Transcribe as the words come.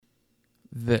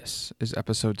This is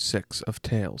episode 6 of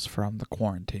Tales from the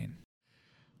Quarantine.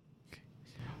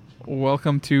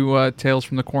 Welcome to Tales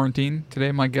from the Quarantine.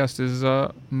 Today my guest is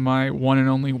my one and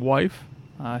only wife,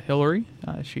 Hillary.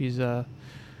 She's a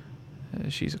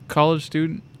college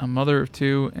student, a mother of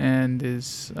two, and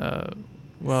is,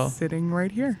 sitting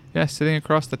right here. Yeah, sitting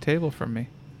across the table from me.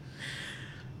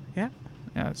 Yeah.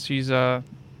 Yeah, she's,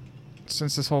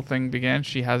 since this whole thing began,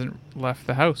 she hasn't left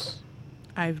the house.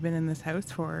 I've been in this house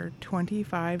for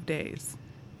 25 days.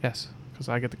 Yes, because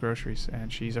I get the groceries,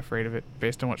 and she's afraid of it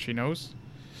based on what she knows.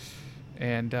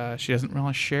 And she doesn't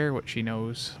really share what she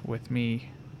knows with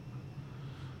me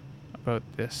about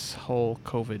this whole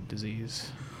COVID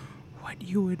disease. What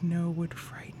you would know would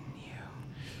frighten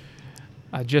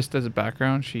you. Just as a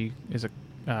background, she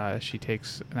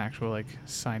takes an actual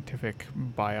scientific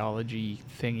biology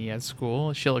thingy at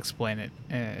school. She'll explain it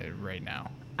right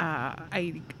now.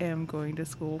 I am going to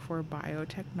school for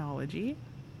biotechnology.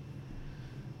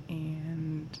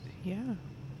 And yeah.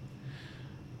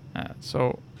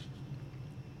 So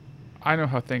I know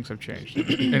how things have changed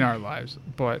in our lives,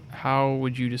 but how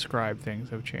would you describe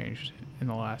things have changed in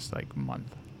the last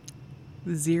month?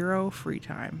 Zero free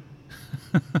time.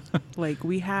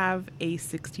 We have a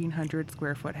 1,600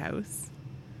 square foot house,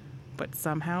 but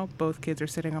somehow both kids are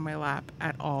sitting on my lap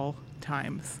at all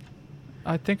times.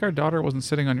 I think our daughter wasn't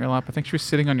sitting on your lap. I think she was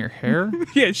sitting on your hair.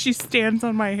 Yeah, she stands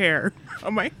on my hair,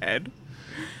 on my head.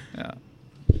 Yeah.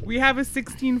 We have a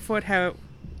 16-foot house.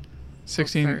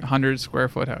 1,600 square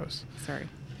foot house. Sorry.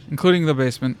 Including the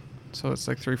basement. So it's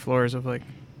 3 floors of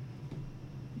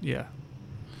yeah.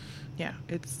 Yeah,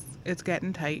 it's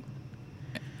getting tight.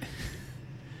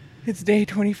 It's day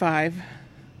 25.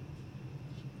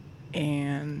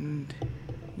 And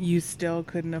you still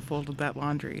couldn't have folded that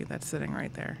laundry that's sitting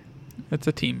right there. It's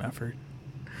a team effort.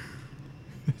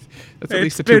 That's at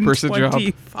least a 2-person job.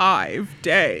 25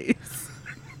 days.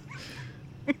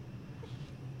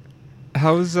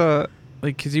 How's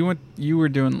because you were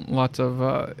doing lots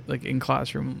of in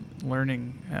classroom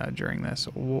learning during this.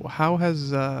 How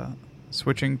has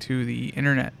switching to the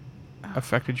internet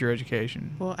affected your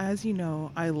education? Well, as you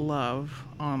know, I love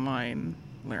online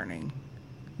learning.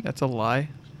 That's a lie.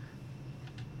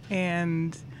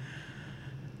 And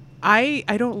I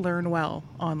don't learn well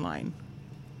online.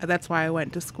 That's why I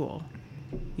went to school.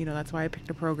 That's why I picked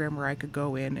a program where I could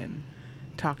go in and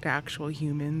talk to actual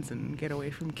humans and get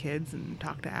away from kids and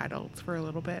talk to adults for a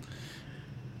little bit.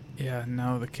 Yeah,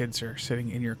 now the kids are sitting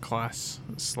in your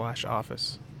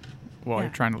class/office while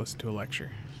you're trying to listen to a lecture.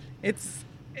 It's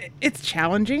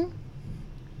challenging,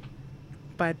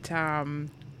 but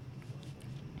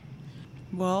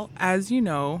well, as you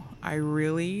know, I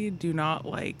really do not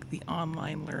like the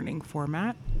online learning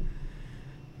format.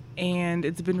 And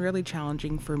it's been really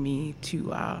challenging for me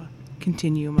to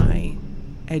continue my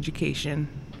education.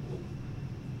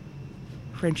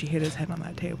 Frenchie hit his head on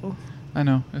that table. I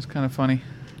know. It's kind of funny.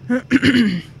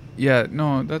 Yeah,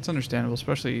 no, that's understandable,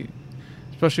 especially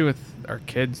with our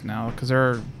kids now, because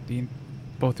our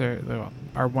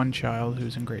one child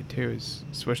who's in grade 2 is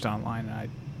switched online, and I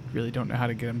really don't know how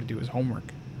to get him to do his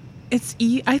homework.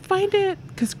 I find it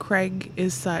because Craig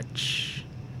is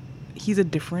he's a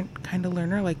different kind of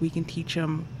learner. We can teach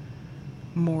him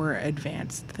more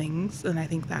advanced things, and I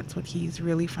think that's what he's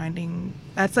really finding.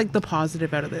 That's the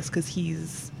positive out of this,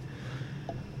 because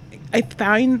I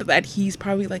find that he's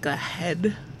probably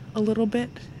ahead a little bit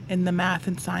in the math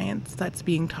and science that's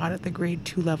being taught at the grade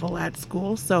 2 level at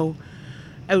school. So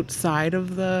outside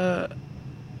of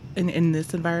in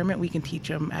this environment, we can teach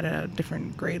him at a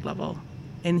different grade level,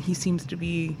 and he seems to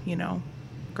be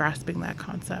grasping that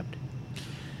concept.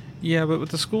 Yeah, but with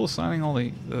the school assigning all the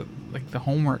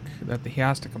homework that he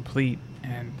has to complete,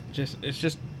 and it's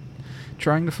just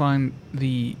trying to find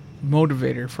the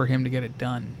motivator for him to get it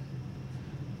done,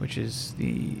 which is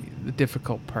the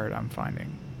difficult part I'm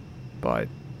finding. But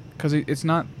because it's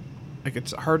not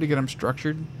it's hard to get him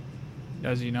structured,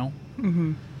 as you know.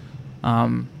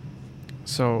 Mm-hmm.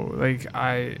 So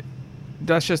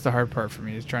that's just the hard part for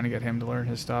me, is trying to get him to learn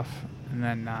his stuff, and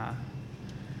then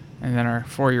our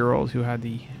 4-year-old, who had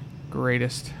the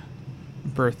greatest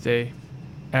birthday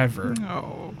ever.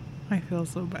 Oh, I feel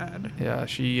so bad. Yeah,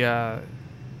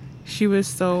 she was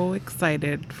so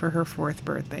excited for her 4th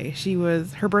birthday.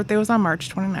 Her birthday was on March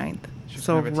 29th.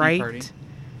 So right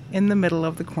in the middle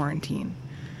of the quarantine.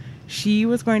 She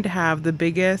was going to have the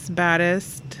biggest,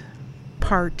 baddest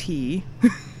party,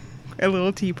 a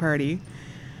little tea party,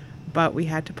 but we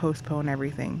had to postpone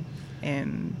everything.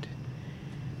 And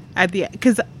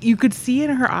because you could see in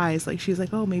her eyes, she's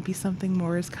oh, maybe something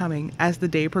more is coming as the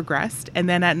day progressed. And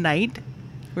then at night,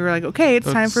 We were like, okay, it's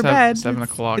About time for 7 bed.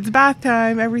 o'clock. It's bath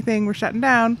time. Everything. We're shutting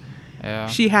down. Yeah.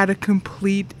 She had a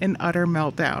complete and utter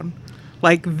meltdown.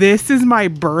 Like, this is my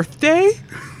birthday?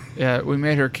 Yeah, we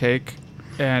made her cake,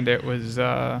 and it was,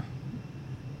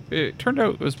 it turned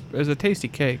out it was a tasty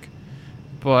cake,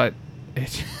 but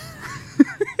it,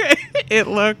 It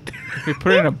looked... we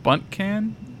put it in a bunt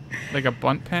can, like a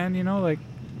bunt pan, you know, like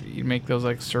you make those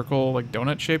like circle, like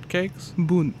donut-shaped cakes.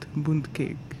 Bunt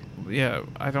cake. Yeah,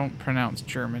 I don't pronounce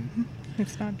German.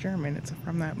 It's not German. It's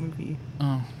from that movie.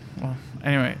 Oh, well,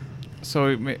 anyway,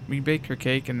 so we baked her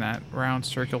cake in that round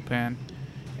circle pan,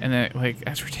 and then, like,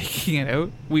 as we're taking it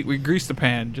out, we greased the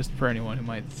pan, just for anyone who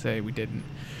might say we didn't.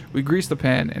 We greased the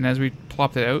pan, and as we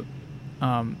plopped it out,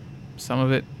 some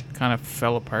of it kind of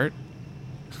fell apart.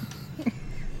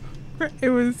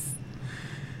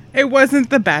 It wasn't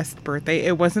the best birthday.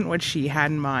 It wasn't what she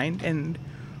had in mind, and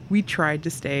we tried to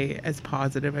stay as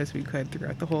positive as we could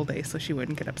throughout the whole day so she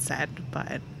wouldn't get upset.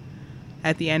 But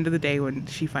at the end of the day, when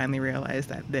she finally realized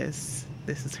that this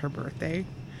is her birthday,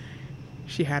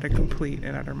 she had a complete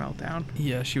and utter meltdown.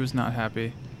 Yeah, she was not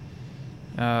happy.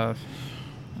 I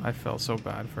felt so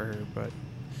bad for her, but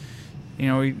you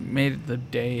know, we made the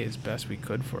day as best we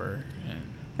could for her. And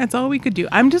That's all we could do.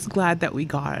 I'm just glad that we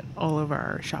got all of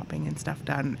our shopping and stuff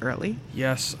done early.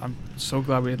 yes, I'm so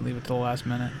glad we didn't leave it till the last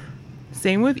minute.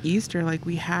 Same with Easter. Like,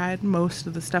 we had most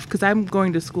of the stuff because I'm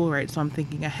going to school, right? So I'm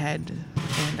thinking ahead,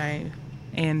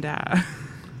 and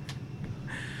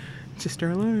just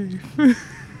our life.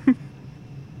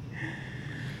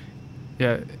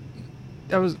 Yeah,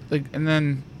 that was like, and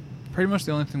then pretty much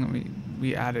the only thing that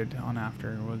we added on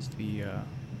after was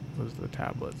the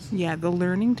tablets. Yeah, the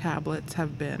learning tablets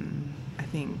have been, I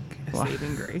think, a Wow.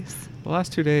 saving grace. The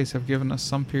last 2 days have given us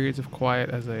some periods of quiet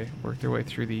as they work their way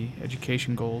through the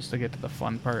education goals to get to the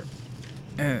fun part.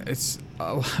 And it's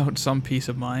allowed some peace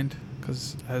of mind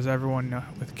because, as everyone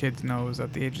with kids knows,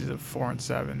 at the ages of 4 and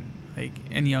 7, like,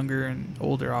 and younger and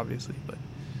older, obviously, but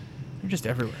they're just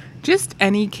everywhere. Just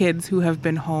any kids who have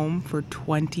been home for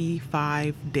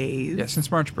 25 days. Yeah, since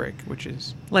March break, which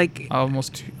is Like,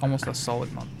 almost a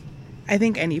solid month. I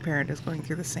think any parent is going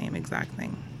through the same exact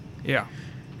thing. Yeah.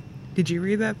 Did you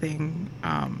read that thing?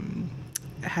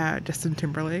 Had Justin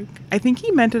Timberlake? I think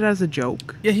he meant it as a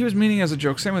joke. Yeah, he was meaning as a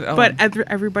joke. Same with Ellen. But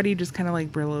everybody just kind of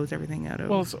like Brillows everything out of.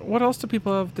 Well, so what else do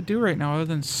people have to do right now other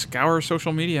than scour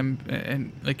social media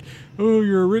and like, oh,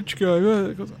 you're a rich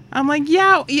guy? I'm like,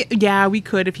 yeah, we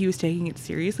could if he was taking it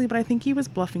seriously, but I think he was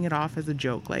bluffing it off as a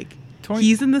joke. Like,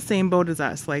 he's in the same boat as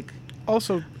us. Like,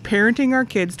 Also, parenting our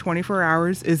kids 24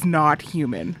 hours is not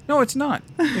human. no, it's not.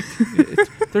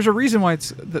 There's a reason why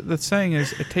it's the saying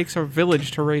is it takes a village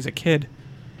to raise a kid.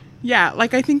 Yeah,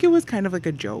 like, I think it was kind of like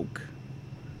a joke.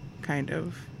 Kind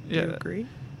of. Do you Yeah. agree?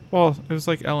 Well, it was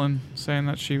like Ellen saying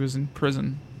that she was in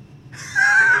prison.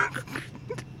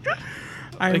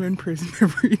 I'm Like- in prison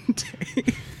every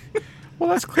day. Well,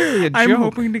 that's clearly a joke. I'm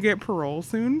hoping to get parole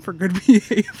soon for good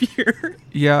behavior.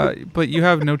 Yeah, but you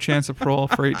have no chance of parole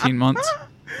for 18 months.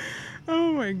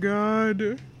 Oh my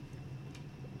god.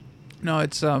 No,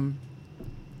 it's no,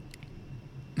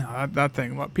 that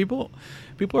thing. What people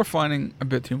are finding a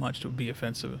bit too much to be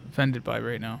offended by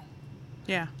right now.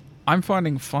 Yeah. I'm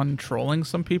finding fun trolling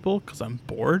some people because I'm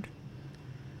bored.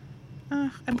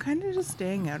 I'm kind of just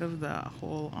staying out of the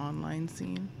whole online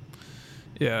scene.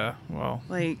 Yeah, well,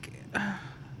 Like,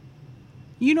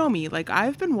 you know me. Like,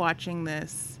 I've been watching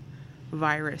this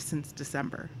virus since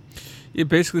December. yeah,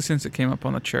 basically since it came up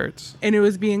on the charts. And it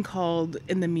was being called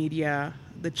in the media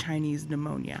the Chinese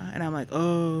pneumonia. And I'm like,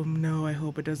 oh no, I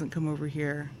hope it doesn't come over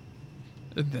here.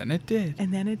 And then it did.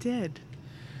 And then it did.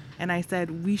 And I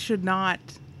said, we should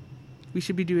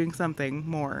be doing something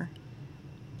more.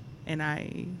 And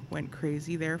I went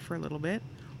crazy there for a little bit,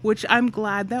 which I'm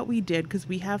glad that we did because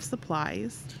we have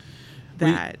supplies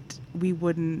that we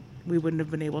wouldn't have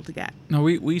been able to get. No,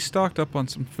 we stocked up on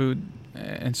some food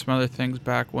and some other things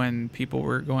back when people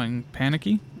were going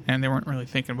panicky and they weren't really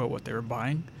thinking about what they were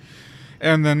buying.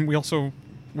 And then we also,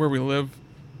 where we live,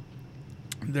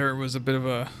 there was a bit of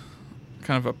a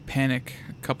kind of a panic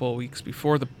a couple of weeks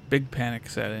before the big panic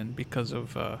set in because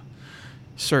of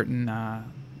certain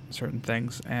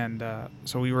things, and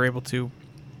so we were able to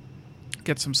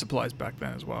get some supplies back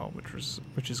then as well,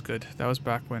 which is good. That was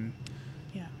back when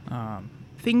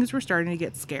Things were starting to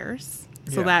get scarce,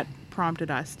 so Yeah. that prompted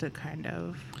us to kind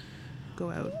of go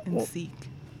out and Well- seek.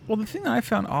 Well, the thing that I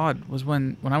found odd was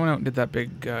when I went out and did that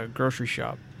big grocery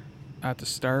shop at the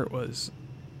start was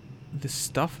the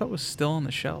stuff that was still on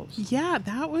the shelves. Yeah,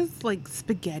 that was like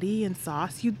spaghetti and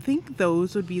sauce. You'd think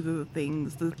those would be the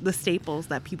things, the staples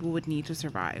that people would need to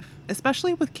survive,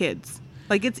 especially with kids.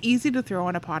 Like, it's easy to throw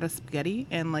in a pot of spaghetti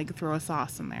and, like, throw a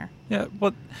sauce in there. Yeah,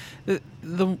 but the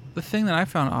thing that I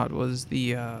found odd was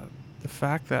the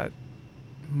fact that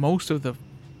most of the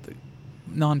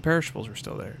non-perishables were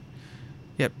still there.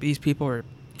 Yet these people are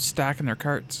stacking their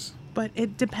carts. But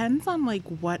it depends on, like,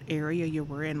 what area you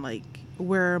were in. Like,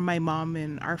 where my mom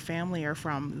and our family are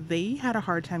from, they had a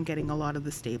hard time getting a lot of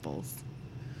the staples.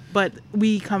 But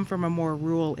we come from a more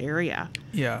rural area.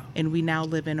 Yeah. And we now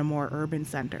live in a more urban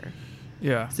center.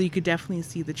 Yeah. So you could definitely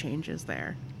see the changes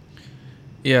there.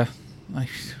 Yeah.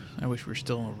 I wish we were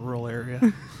still in a rural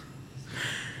area.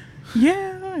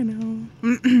 Yeah, I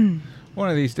know. One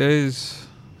of these days.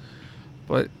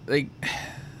 But, like,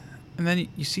 and then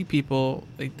you see people,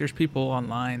 like, there's people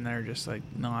online that are just, like,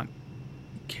 not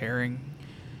caring.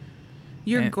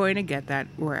 You're And- going to get that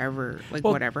wherever, like,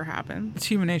 Well, whatever happens. It's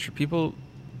human nature. People,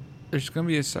 there's going to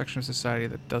be a section of society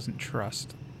that doesn't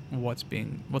trust what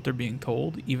they're being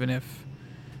told, even if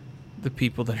the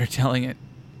people that are telling it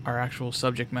are actual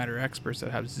subject matter experts that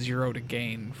have zero to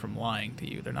gain from lying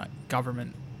to you. They're not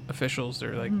government officials.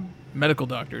 They're like medical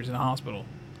doctors in a hospital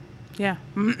Yeah.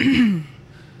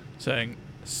 saying,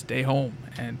 stay home.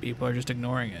 And people are just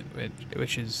ignoring it,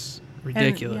 which is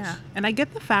ridiculous. And I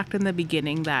get the fact in the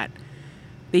beginning that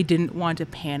they didn't want to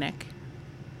panic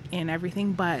and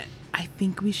everything, but I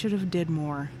think we should have did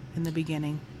more in the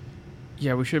beginning.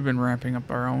 Yeah, we should have been ramping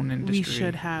up our own industry. We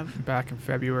should have. Back in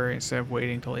February instead of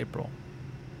waiting till April.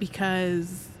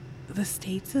 Because the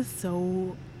States is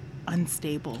so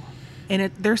unstable.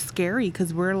 And they're scary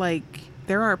because we're like,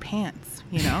 they're our pants,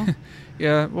 you know?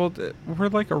 Yeah, well, we're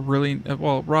like a really...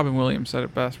 Well, Robin Williams said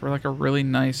it best. We're like a really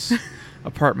nice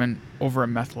apartment over a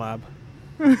meth lab.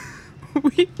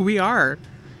 we are.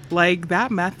 Like, that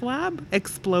meth lab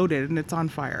exploded and it's on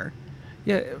fire.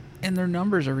 Yeah, and their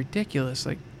numbers are ridiculous.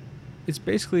 Like, it's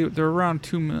basically... There are around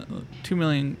 2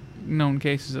 million known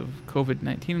cases of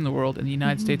COVID-19 in the world, and the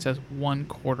United States has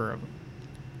 1/4 of them.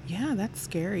 Yeah, that's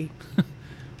scary.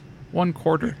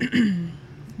 1/4.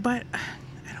 But,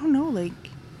 I don't know, like...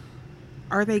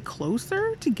 Are they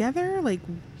closer together? Like,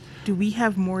 do we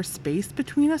have more space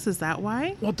between us? Is that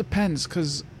why? Well, it depends,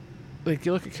 because, like,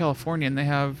 you look at California, and they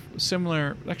have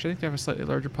similar... Actually, I think they have a slightly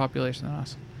larger population than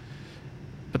us.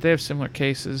 But they have similar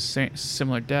cases,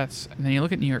 similar deaths. And then you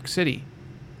look at New York City,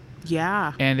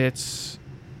 Yeah. and it's,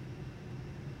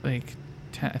 like,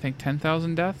 I think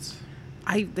 10,000 deaths?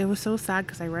 It was so sad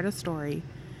because I read a story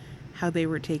how they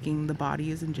were taking the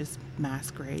bodies and just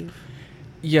mass grave.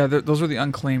 Yeah, those are the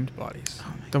unclaimed bodies. Oh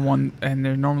my the one, and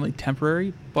they're normally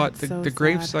temporary, but That's so the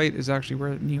grave sad. site is actually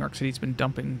where New York City's been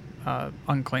dumping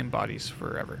unclaimed bodies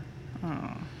forever.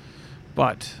 Oh.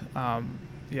 But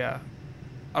yeah,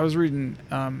 I was reading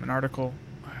an article.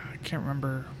 I can't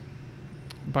remember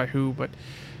by who, but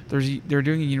they're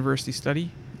doing a university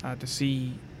study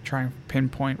to try and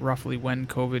pinpoint roughly when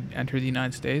COVID entered the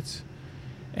United States,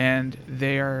 and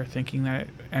they are thinking that it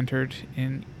entered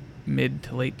in mid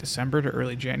to late December to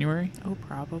early January Oh,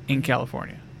 probably. in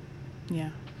California, Yeah.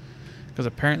 because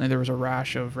apparently there was a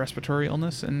rash of respiratory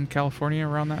illness in California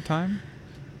around that time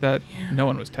that no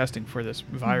one was testing for this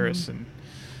virus, and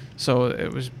so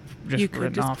it was just You could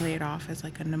written just off. play it off as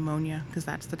like a pneumonia because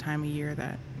that's the time of year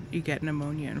that you get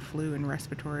pneumonia and flu and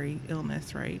respiratory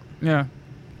illness, right? Yeah,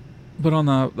 but on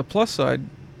the plus side,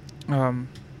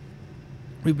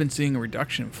 we've been seeing a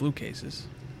reduction in flu cases.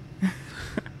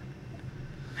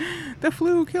 The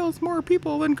flu kills more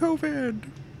people than COVID.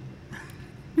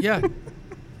 Yeah.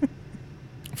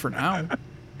 For now.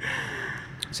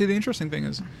 See, the interesting thing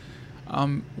is,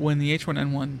 when the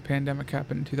H1N1 pandemic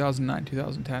happened in 2009,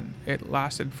 2010, it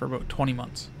lasted for about 20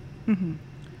 months. Mm-hmm.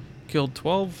 Killed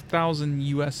 12,000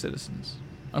 U.S. citizens,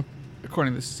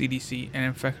 according to the CDC, and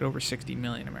infected over 60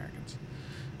 million Americans.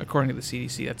 According to the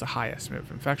CDC, that's a high estimate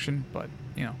of infection, but,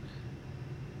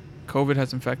 COVID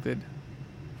has infected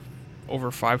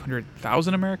over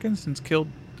 500,000 Americans and it's killed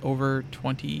over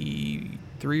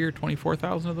 23 or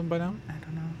 24,000 of them by now. I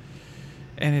don't know.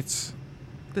 And it's...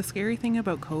 The scary thing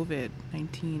about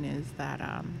COVID-19 is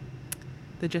that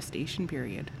the gestation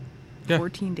period, Yeah.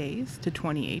 14 days to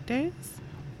 28 days.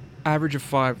 Average of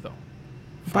 5, though.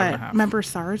 5 and a half. Remember,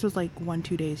 SARS was like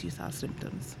 1-2 days you saw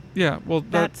symptoms. Yeah, well,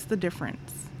 That's the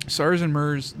difference. SARS and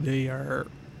MERS, they are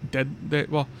dead.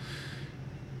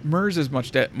 MERS is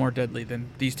much more deadly than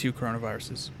these two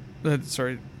coronaviruses. Than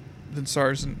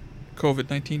SARS and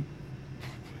COVID-19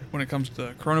 when it comes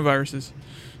to coronaviruses.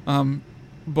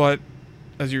 But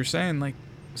as you're saying, like,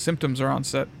 symptoms are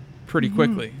onset pretty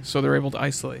quickly, so they're able to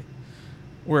isolate.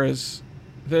 Whereas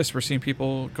we're seeing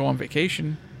people go on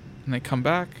vacation and they come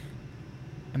back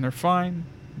and they're fine.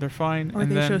 Or Or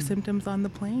and they then, show symptoms on the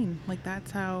plane. Like,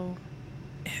 that's how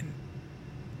And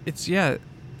it's, yeah. It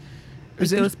Like was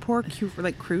those poor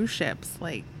like cruise ships,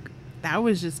 like that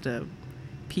was just a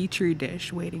petri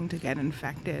dish waiting to get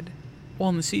infected. Well,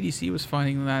 and the CDC was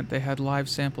finding that they had live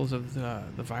samples of the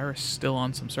virus still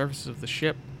on some surfaces of the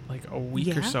ship, like a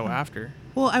week or so Yeah. after.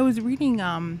 Well, I was reading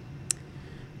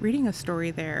a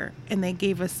story there, and they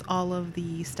gave us all of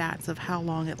the stats of how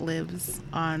long it lives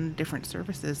on different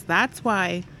surfaces. That's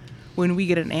why when we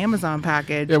get an Amazon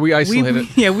package, Yeah, we isolate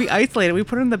it. Yeah, we isolate it. We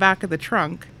put it in the back of the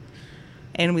trunk,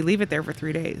 and we leave it there for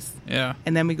 3 days, Yeah.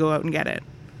 and then we go out and get it.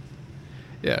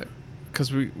 Yeah,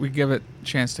 because we give it a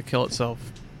chance to kill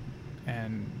itself,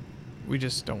 and we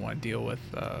just don't want to deal with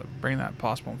bringing that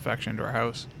possible infection into our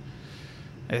house.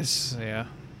 It's, yeah,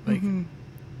 like, Mhm.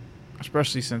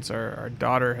 especially since our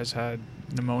daughter has had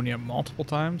pneumonia multiple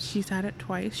times. She's had it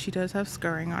twice. She does have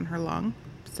scarring on her lung,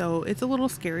 so it's a little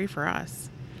scary for us.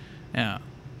 Yeah,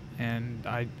 and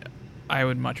I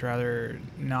would much rather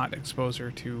not expose her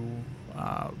to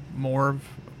more of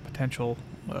potential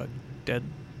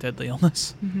deadly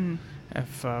illness Mm-hmm.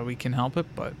 if we can help it.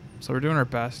 But so we're doing our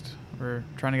best. We're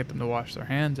trying to get them to wash their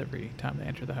hands every time they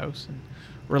enter the house, and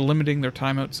we're limiting their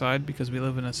time outside because we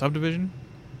live in a subdivision.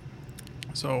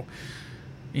 So,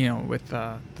 with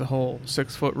the whole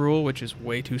 6-foot rule, which is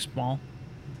way too small.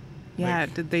 Yeah,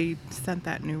 Like- did they sent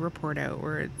that new report out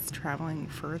where it's traveling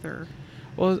further?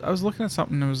 Well, I was looking at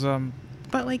something. It was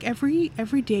But like every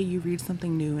day you read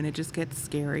something new and it just gets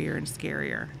scarier and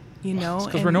scarier,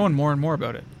 because we're and- knowing more and more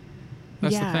about it.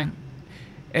 That's the Yeah. thing.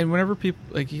 And whenever people,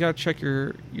 like, you gotta check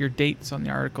your dates on the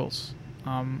articles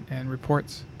and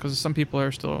reports, because some people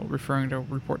are still referring to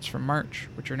reports from March,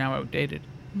 which are now outdated.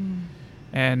 Mm.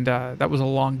 And that was a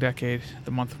long decade,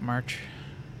 the month of March.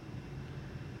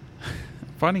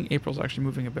 Finding April's actually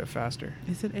moving a bit faster.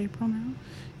 Is it April now?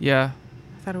 Yeah.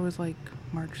 I thought it was like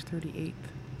March 38th.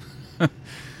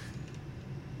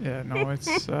 Yeah, no,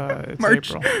 it's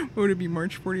March. April. Would it be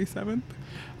March 47th?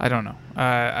 I don't know.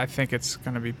 I think it's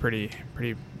gonna be pretty.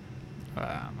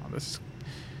 I don't know.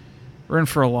 We're in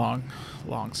for a long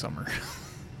summer.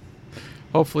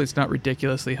 Hopefully, it's not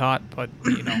ridiculously hot, but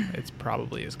it's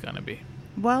probably is gonna be.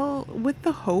 Well, with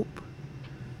the hope,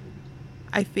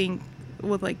 I think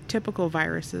with like typical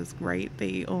viruses, right?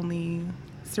 They only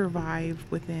survive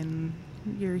within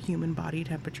your human body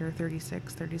temperature,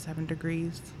 36, 37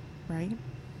 degrees, right?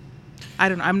 I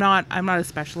don't know. I'm not a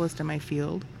specialist in my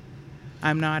field.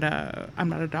 I'm not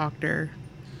a doctor.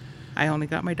 I only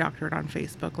got my doctorate on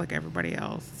Facebook like everybody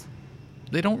else.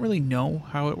 They don't really know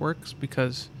how it works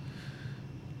because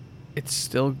it's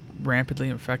still rampantly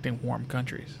infecting warm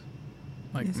countries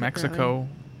like Is it Mexico.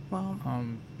 really? Well,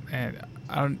 And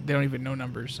they don't even know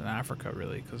numbers in Africa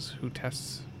really, because who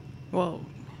tests? well,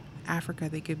 Africa,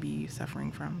 they could be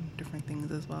suffering from different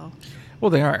things as well.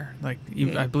 Well, they are. Like,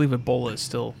 Yeah. I believe Ebola is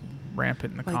still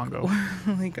rampant in the Like,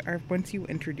 Congo. once you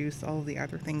introduce all of the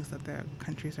other things that the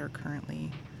countries are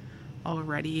currently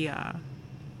already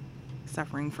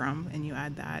suffering from, and you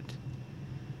add that,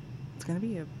 it's going to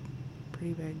be a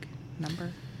pretty big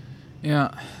number. Yeah.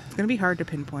 It's going to be hard to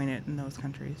pinpoint it in those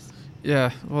countries.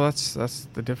 Yeah, well, that's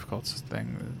the difficult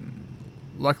thing.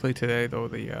 Luckily today, though,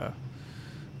 the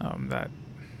that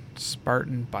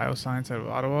Spartan Bioscience out of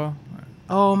Ottawa.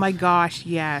 Oh my gosh,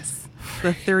 yes.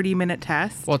 The 30-minute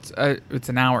test. Well, it's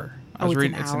an hour. I was it's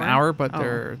reading an it's an hour? hour, but Oh.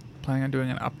 they're planning on doing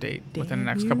an update within the Damn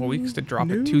next couple of weeks to drop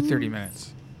it to 30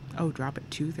 minutes. Oh, drop it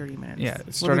to 30 minutes. Yeah,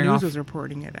 Well, starting the news off- was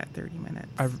reporting it at 30 minutes.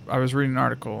 I was reading an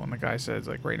article, and the guy says,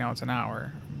 like, right now it's an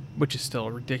hour, which is still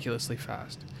ridiculously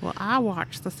fast. Well, I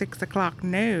watched the 6 o'clock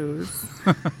news.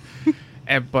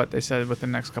 But they said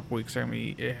within the next couple weeks they're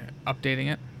going to be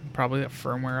updating it, probably a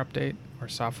firmware update or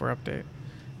software update.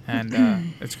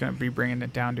 And it's going to be bringing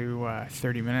it down to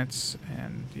 30 minutes.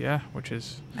 And yeah, which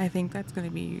is... I think that's going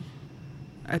to be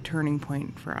a turning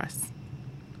point for us.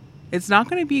 It's not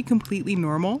going to be completely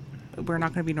normal. We're not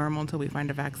going to be normal until we find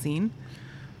a vaccine.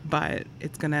 But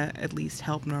it's going to at least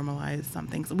help normalize some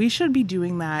things. We should be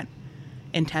doing that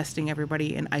and testing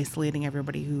everybody and isolating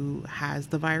everybody who has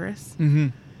the virus. Mm-hmm.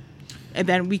 And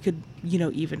then we could,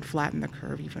 even flatten the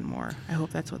curve even more. I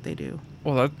hope that's what they do.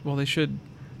 Well, they should...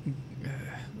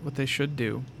 what they should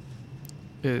do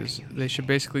is they should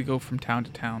basically go from town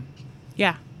to town.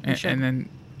 Yeah. we should. And then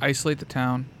isolate the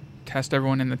town, test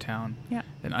everyone in the town, Yeah.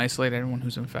 then isolate everyone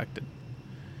who's infected.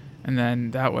 And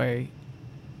then that way...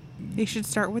 They should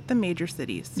start with the major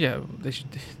cities. Yeah, they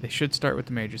should start with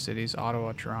the major cities: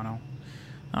 Ottawa, Toronto,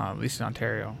 at least in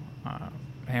Ontario,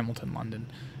 Hamilton, London.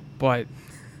 But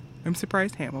I'm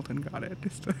surprised Hamilton got it.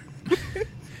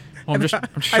 I'm just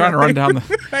trying to run down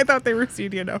the. I thought they were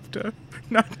seedy enough to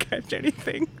not catch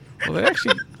anything. Well, they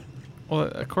actually. Well,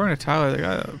 according to Tyler, they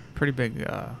got a pretty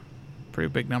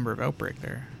big number of outbreak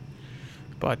there.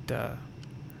 But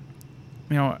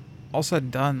all said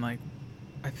and done, like,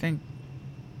 I think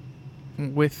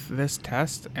with this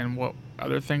test and what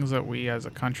other things that we as a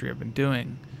country have been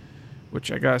doing,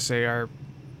 which I gotta say are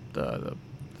the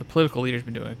political leaders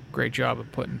been doing a great job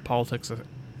of putting politics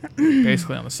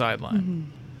basically on the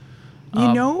sideline.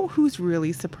 You know who's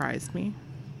really surprised me?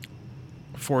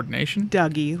 Ford Nation?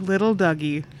 Dougie, little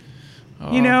Dougie.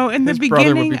 Oh, In the his brother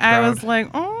would be beginning, I was proud. like,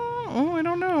 oh, I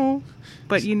don't know.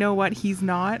 But you know what? He's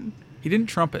not. He didn't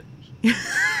trump it.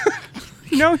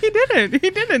 No, he didn't. He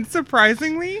didn't,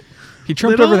 surprisingly. He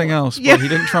trumped Little- everything else, but Yeah. he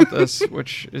didn't trump this,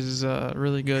 which is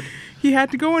really good. He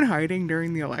had to go in hiding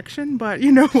during the election, but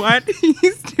you know what?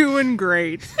 He's doing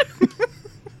great.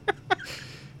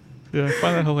 Yeah, I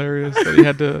find that hilarious that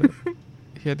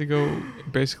he had to go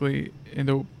basically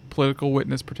into political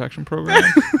witness protection program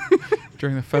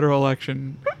during the federal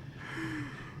election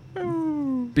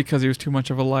because he was too much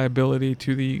of a liability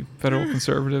to the federal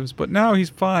conservatives. But now he's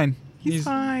fine. He's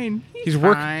fine. He's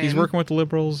fine. working with the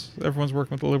liberals. Everyone's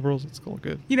working with the liberals. It's all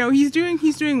good. He's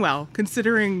doing well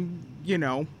considering,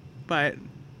 but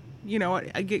you know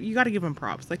what? You got to give him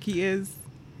props. Like, he is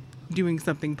doing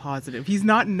something positive. He's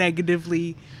not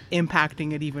negatively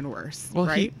impacting it even worse, Well,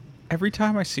 right? every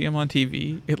time I see him on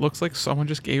TV, it looks like someone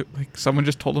just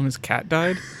told him his cat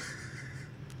died.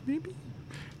 Maybe.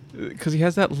 Because he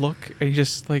has that look, and he's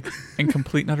just like in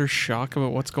complete and utter shock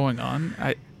about what's going on.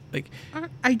 I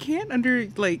can't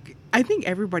I think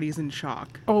everybody's in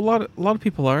shock. Oh, a lot of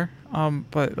people are.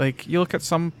 But like you look at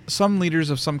some leaders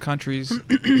of some countries,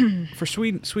 for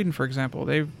Sweden for example,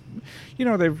 they've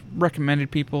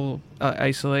recommended people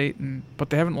isolate, but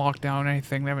they haven't locked down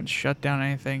anything, they haven't shut down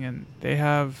anything, and they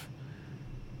have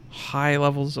high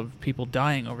levels of people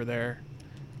dying over there,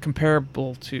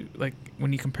 comparable to like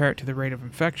when you compare it to the rate of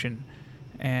infection,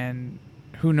 and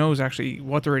who knows actually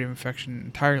what the rate of infection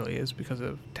entirely is because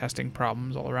of testing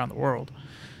problems all around the world.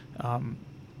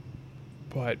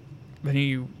 But then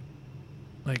you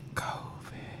like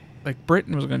COVID. Like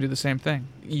Britain was going to do the same thing.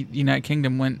 United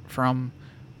Kingdom went from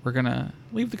we're going to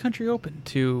leave the country open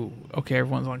to okay,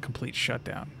 everyone's on complete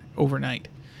shutdown overnight.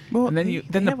 Well, and then they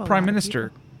the have a lot prime of minister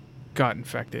people. got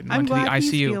infected and I'm went to the glad ICU.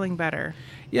 he's feeling better.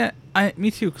 Yeah,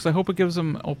 me too, because I hope it gives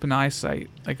them open eyesight,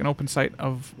 like an open sight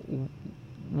of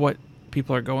what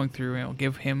people are going through, and it'll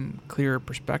give him clearer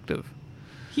perspective.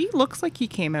 He looks like he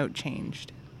came out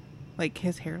changed. Like,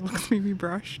 his hair looks maybe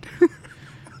brushed.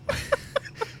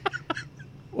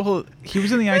 Well, he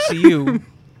was in the ICU.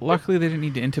 Luckily, they didn't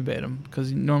need to intubate him,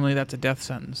 because normally that's a death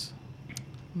sentence.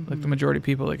 Mm-hmm. Like the majority of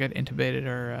people that get intubated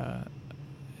are,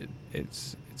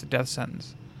 it's a death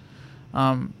sentence.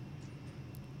 Yeah,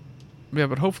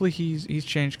 but hopefully he's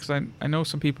changed, because I know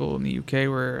some people in the UK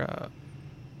were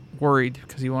worried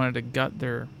because he wanted to gut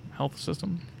their health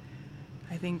system.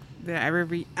 I think that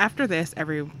after this,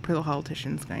 every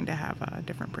politician's going to have a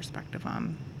different perspective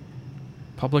on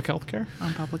Public health care?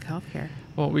 public health care.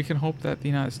 Well, we can hope that the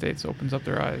United States opens up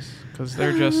their eyes, because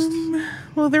they're just...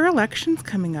 Well, there are elections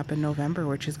coming up in November,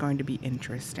 which is going to be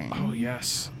interesting. Oh,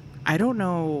 yes. I don't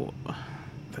know.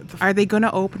 Are they going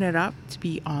to open it up to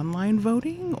be online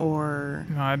voting, or?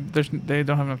 No, they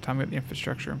don't have enough time to get the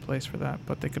infrastructure in place for that,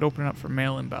 but they could open it up for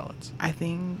mail-in ballots. I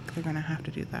think they're going to have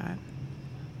to do that.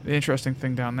 The interesting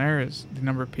thing down there is the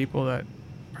number of people that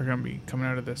are going to be coming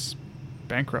out of this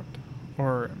bankrupt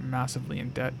or massively in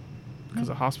debt because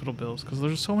of hospital bills, because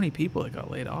there's so many people that got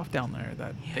laid off down there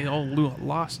that they all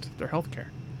lost their health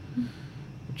care,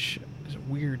 which is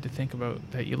weird to think about,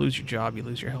 that you lose your job, you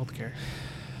lose your health care.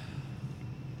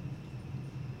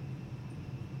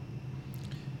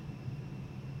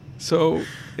 So,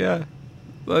 yeah.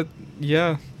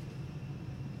 Yeah.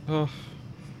 Oh.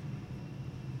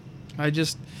 I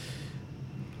just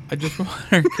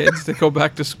want our kids to go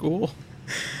back to school.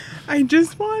 I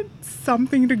just want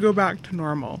something to go back to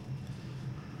normal.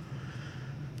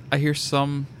 I hear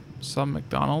some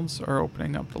McDonald's are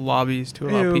opening up the lobbies to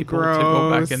allow people to go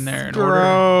back in there and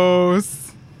order.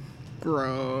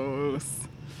 Gross.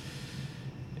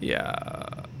 Yeah,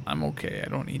 I'm okay. I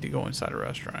don't need to go inside a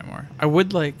restaurant anymore. I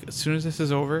would like, as soon as this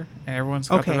is over and everyone's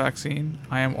got the vaccine,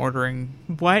 I am ordering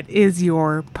What is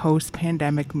your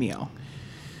post-pandemic meal?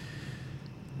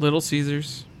 Little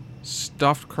Caesars,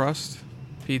 stuffed crust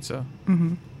pizza,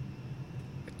 Mm-hmm.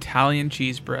 Italian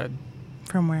cheese bread.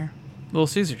 From where? Little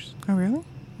Caesars. Oh, really?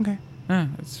 Okay. Yeah,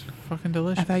 it's fucking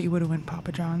delicious. I thought you would have went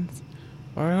Papa John's.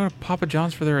 Why do I go to Papa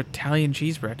John's for their Italian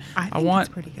cheese bread? I think want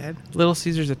it's pretty good. Little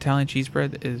Caesars Italian cheese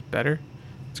bread is better.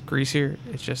 It's greasier.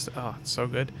 It's just, it's so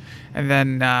good. And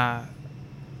then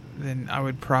then I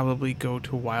would probably go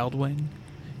to Wild Wing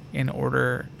and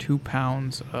order 2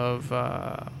 pounds of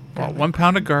 1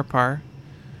 pound of Garpar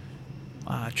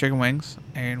chicken wings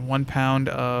and 1 pound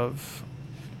of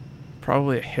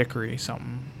probably a hickory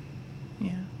something.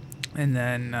 Yeah. And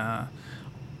then I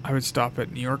would stop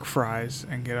at New York Fries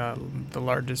and get the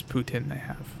largest poutine they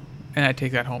have. And I'd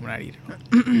take that home and I'd eat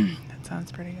it. That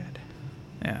sounds pretty good.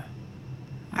 Yeah.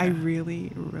 I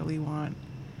really, really want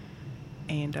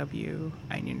A&W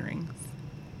onion rings.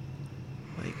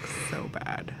 Like, so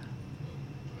bad.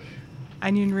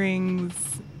 Onion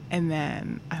rings, and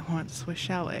then I want Swiss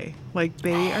Chalet. Like,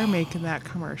 they are making that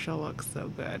commercial look so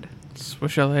good.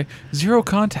 Swiss Chalet. Zero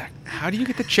contact. How do you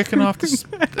get the chicken off the...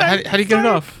 how do you get it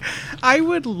off? I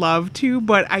would love to,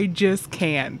 but I just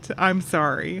can't. I'm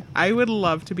sorry. I would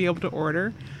love to be able to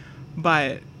order,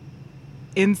 but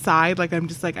inside, like, I'm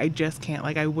just like, I just can't.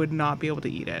 Like, I would not be able to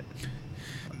eat it.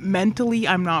 Mentally,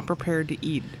 I'm not prepared to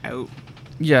eat out.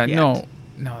 Yeah, yet.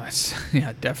 no, that's...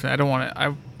 Yeah, definitely. I don't want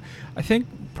to... I think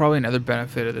probably another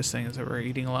benefit of this thing is that we're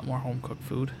eating a lot more home-cooked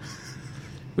food.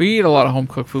 We eat a lot of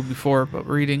home-cooked food before, but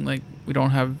we're eating, like, we don't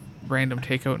have random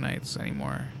takeout nights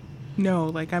anymore. No,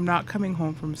 like, I'm not coming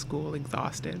home from school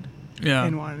exhausted. Yeah.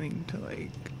 And wanting to,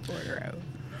 like, order out.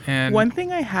 And one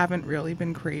thing I haven't really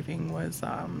been craving was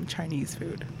Chinese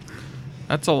food.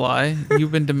 that's a lie.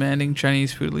 You've been demanding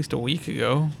Chinese food at least a week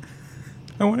ago.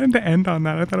 I wanted to end on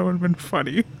that. I thought it would have been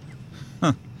funny.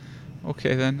 Huh.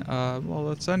 Okay, then. Well,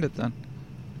 let's end it then.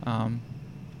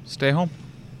 Stay home.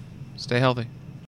 Stay healthy.